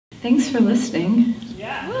Thanks for listening.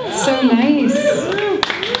 It's so nice.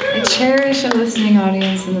 I cherish a listening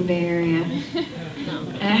audience in the Bay Area.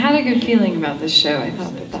 And I had a good feeling about this show. I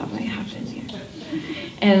thought that that might happen here.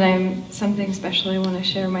 And something special I want to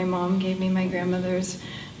share. My mom gave me my grandmother's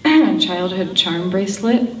childhood charm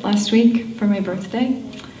bracelet last week for my birthday.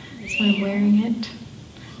 So I'm wearing it.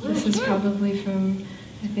 This is probably from,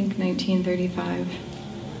 I think, 1935.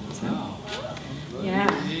 So, yeah,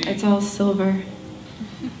 it's all silver.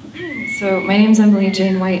 So my name's Emily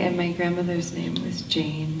Jane White, and my grandmother's name was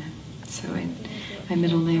Jane. So my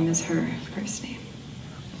middle name is her first name.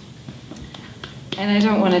 And I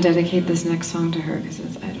don't want to dedicate this next song to her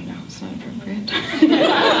because I don't know, it's not appropriate.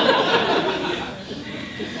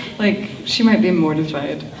 Like, she might be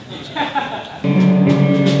mortified.